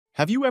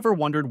Have you ever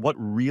wondered what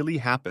really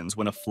happens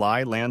when a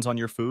fly lands on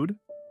your food?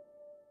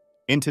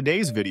 In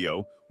today's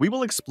video, we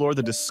will explore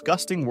the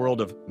disgusting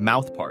world of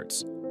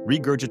mouthparts,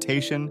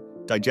 regurgitation,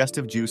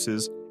 digestive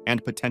juices,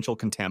 and potential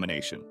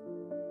contamination.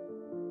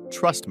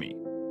 Trust me,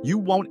 you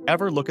won't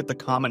ever look at the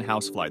common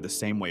housefly the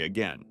same way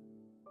again.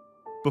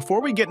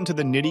 Before we get into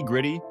the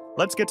nitty-gritty,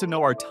 let's get to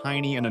know our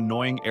tiny and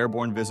annoying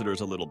airborne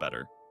visitors a little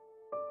better.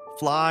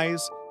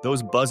 Flies,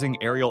 those buzzing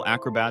aerial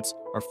acrobats,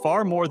 are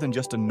far more than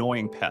just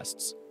annoying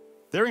pests.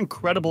 They're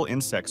incredible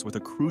insects with a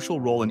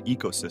crucial role in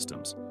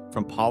ecosystems,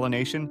 from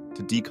pollination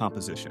to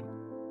decomposition.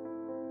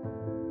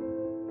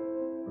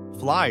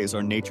 Flies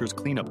are nature's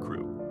cleanup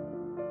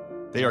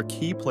crew. They are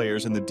key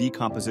players in the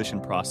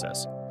decomposition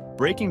process,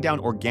 breaking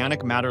down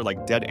organic matter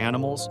like dead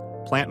animals,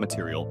 plant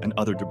material, and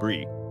other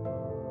debris.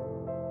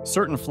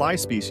 Certain fly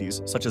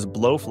species, such as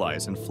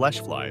blowflies and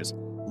flesh flies,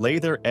 lay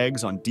their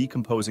eggs on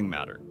decomposing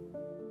matter.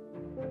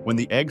 When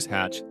the eggs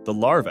hatch, the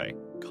larvae,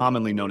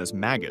 commonly known as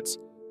maggots,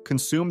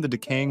 consume the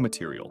decaying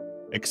material,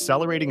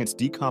 accelerating its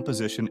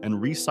decomposition and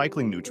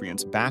recycling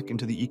nutrients back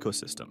into the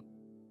ecosystem.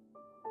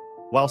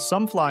 While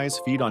some flies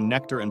feed on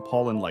nectar and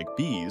pollen like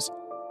bees,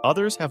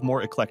 others have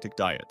more eclectic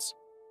diets.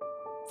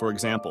 For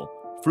example,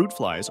 fruit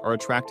flies are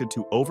attracted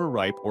to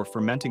overripe or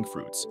fermenting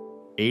fruits,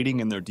 aiding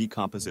in their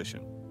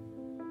decomposition.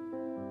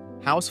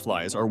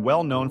 Houseflies are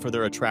well known for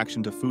their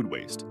attraction to food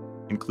waste,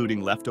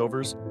 including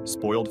leftovers,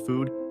 spoiled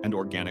food, and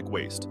organic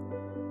waste.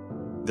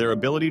 Their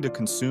ability to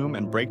consume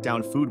and break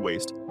down food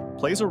waste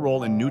plays a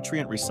role in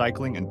nutrient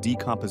recycling and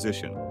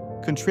decomposition,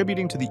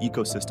 contributing to the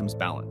ecosystem's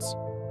balance.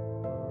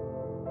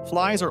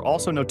 Flies are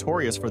also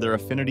notorious for their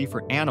affinity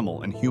for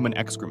animal and human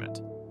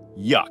excrement.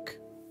 Yuck!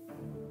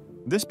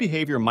 This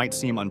behavior might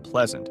seem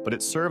unpleasant, but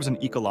it serves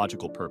an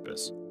ecological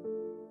purpose.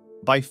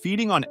 By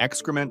feeding on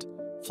excrement,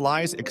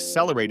 flies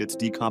accelerate its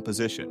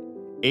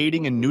decomposition,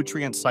 aiding in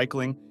nutrient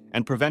cycling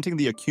and preventing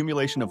the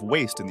accumulation of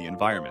waste in the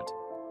environment.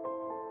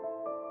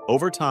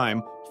 Over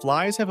time,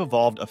 flies have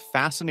evolved a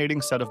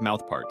fascinating set of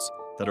mouthparts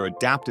that are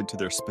adapted to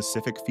their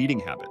specific feeding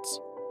habits.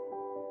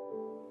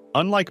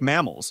 Unlike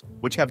mammals,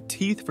 which have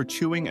teeth for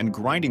chewing and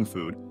grinding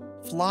food,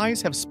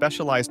 flies have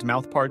specialized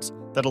mouthparts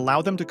that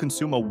allow them to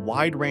consume a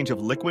wide range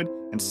of liquid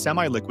and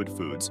semi-liquid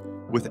foods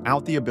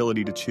without the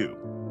ability to chew.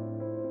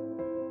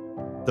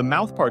 The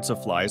mouthparts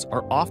of flies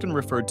are often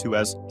referred to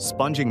as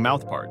sponging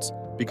mouthparts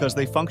because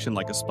they function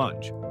like a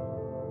sponge.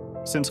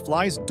 Since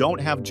flies don't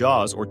have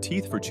jaws or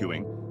teeth for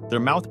chewing, their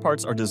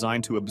mouthparts are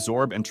designed to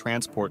absorb and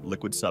transport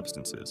liquid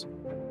substances.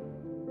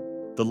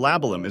 The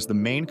labelum is the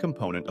main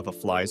component of a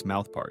fly's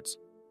mouthparts.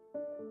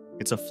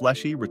 It's a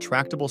fleshy,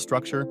 retractable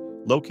structure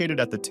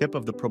located at the tip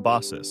of the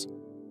proboscis,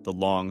 the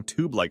long,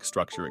 tube-like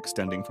structure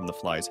extending from the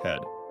fly's head.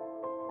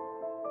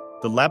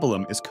 The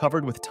labelum is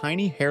covered with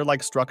tiny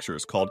hair-like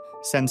structures called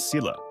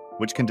sensilla,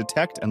 which can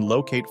detect and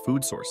locate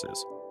food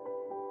sources.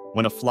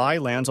 When a fly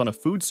lands on a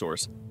food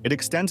source, it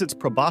extends its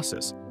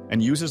proboscis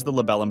and uses the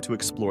labellum to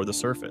explore the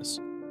surface.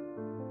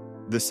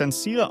 The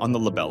sensilla on the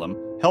labellum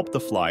help the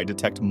fly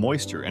detect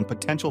moisture and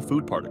potential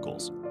food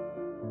particles.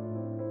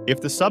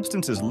 If the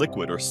substance is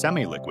liquid or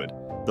semi-liquid,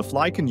 the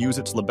fly can use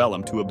its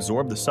labellum to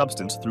absorb the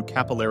substance through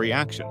capillary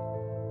action,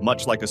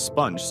 much like a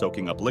sponge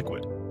soaking up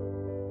liquid.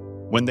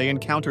 When they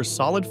encounter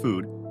solid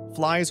food,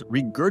 flies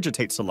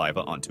regurgitate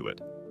saliva onto it.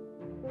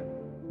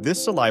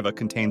 This saliva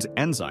contains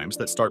enzymes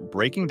that start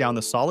breaking down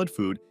the solid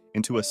food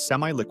into a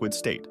semi-liquid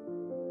state.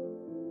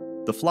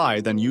 The fly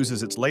then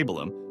uses its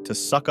labellum to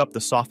suck up the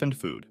softened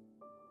food.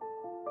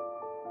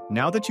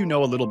 Now that you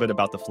know a little bit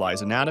about the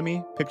fly's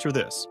anatomy, picture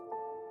this.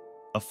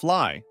 A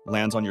fly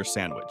lands on your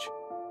sandwich.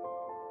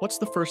 What's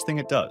the first thing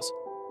it does?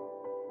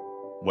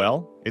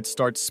 Well, it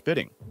starts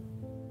spitting.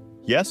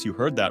 Yes, you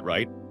heard that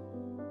right.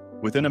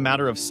 Within a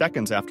matter of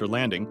seconds after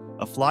landing,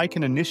 a fly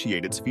can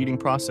initiate its feeding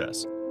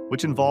process,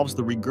 which involves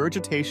the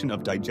regurgitation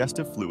of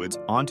digestive fluids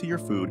onto your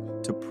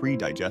food to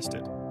pre-digest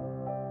it.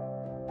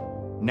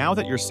 Now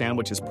that your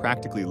sandwich is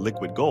practically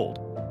liquid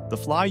gold, the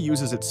fly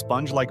uses its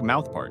sponge-like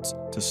mouthparts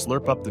to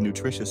slurp up the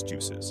nutritious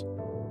juices.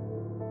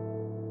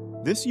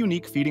 This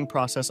unique feeding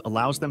process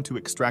allows them to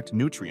extract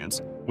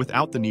nutrients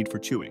without the need for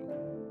chewing.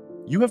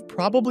 You have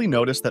probably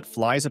noticed that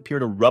flies appear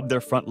to rub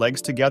their front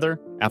legs together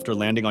after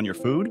landing on your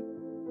food.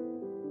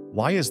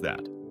 Why is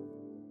that?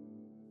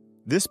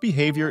 This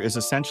behavior is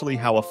essentially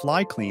how a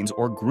fly cleans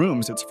or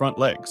grooms its front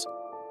legs.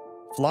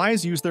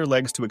 Flies use their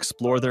legs to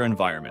explore their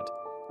environment,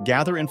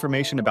 gather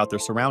information about their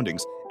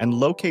surroundings, and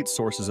locate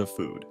sources of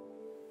food.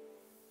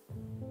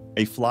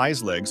 A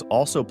fly's legs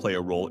also play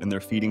a role in their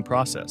feeding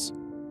process.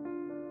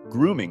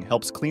 Grooming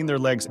helps clean their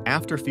legs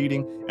after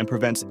feeding and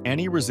prevents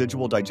any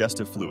residual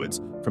digestive fluids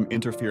from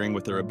interfering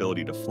with their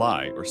ability to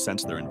fly or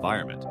sense their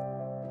environment.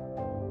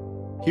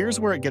 Here's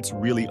where it gets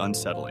really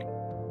unsettling.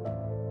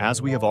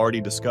 As we have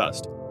already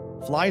discussed,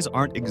 flies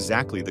aren't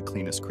exactly the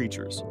cleanest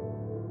creatures.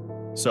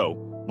 So,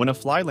 when a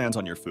fly lands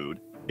on your food,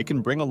 it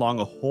can bring along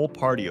a whole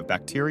party of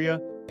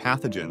bacteria,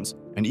 pathogens,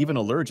 and even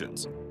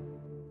allergens.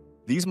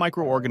 These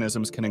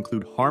microorganisms can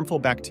include harmful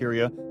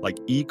bacteria like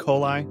E.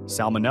 coli,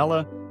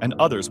 Salmonella, and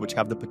others which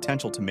have the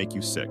potential to make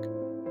you sick.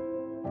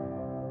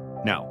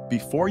 Now,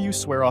 before you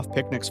swear off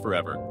picnics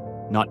forever,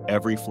 not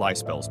every fly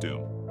spells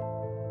doom.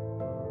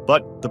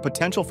 But the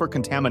potential for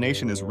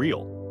contamination is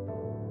real.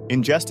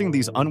 Ingesting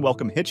these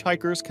unwelcome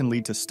hitchhikers can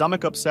lead to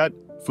stomach upset,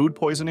 food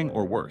poisoning,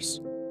 or worse.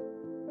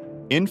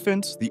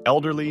 Infants, the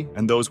elderly,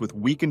 and those with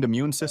weakened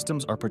immune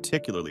systems are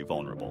particularly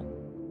vulnerable.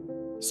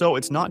 So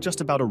it's not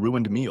just about a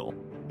ruined meal,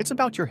 it's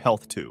about your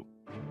health too.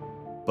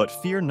 But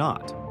fear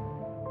not.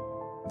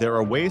 There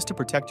are ways to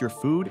protect your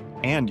food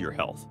and your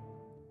health.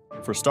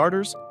 For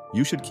starters,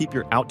 you should keep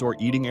your outdoor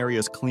eating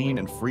areas clean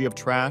and free of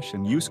trash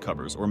and use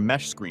covers or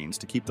mesh screens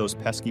to keep those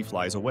pesky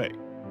flies away.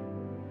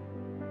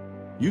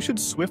 You should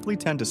swiftly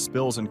tend to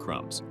spills and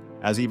crumbs,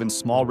 as even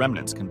small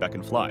remnants can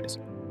beckon flies.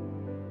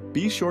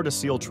 Be sure to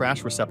seal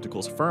trash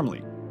receptacles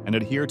firmly and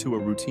adhere to a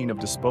routine of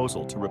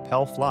disposal to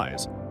repel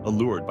flies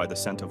allured by the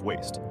scent of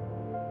waste.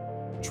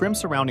 Trim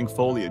surrounding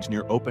foliage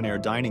near open-air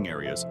dining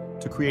areas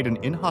to create an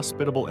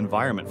inhospitable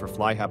environment for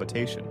fly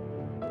habitation.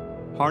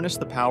 Harness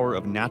the power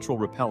of natural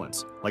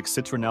repellents like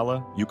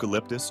citronella,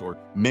 eucalyptus, or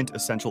mint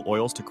essential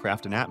oils to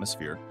craft an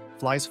atmosphere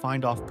flies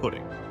find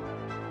off-putting.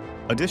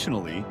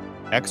 Additionally,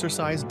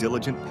 exercise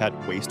diligent pet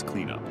waste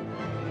cleanup.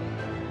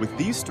 With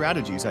these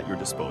strategies at your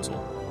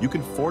disposal, you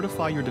can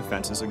fortify your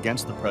defenses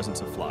against the presence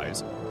of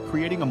flies,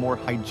 creating a more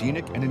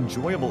hygienic and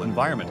enjoyable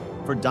environment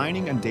for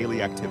dining and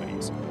daily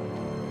activities.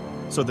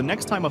 So the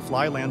next time a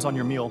fly lands on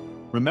your meal,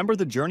 remember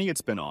the journey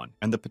it's been on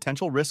and the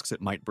potential risks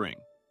it might bring.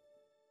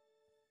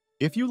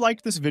 If you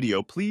liked this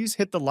video, please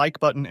hit the like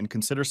button and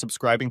consider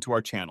subscribing to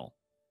our channel.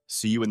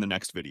 See you in the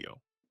next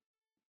video.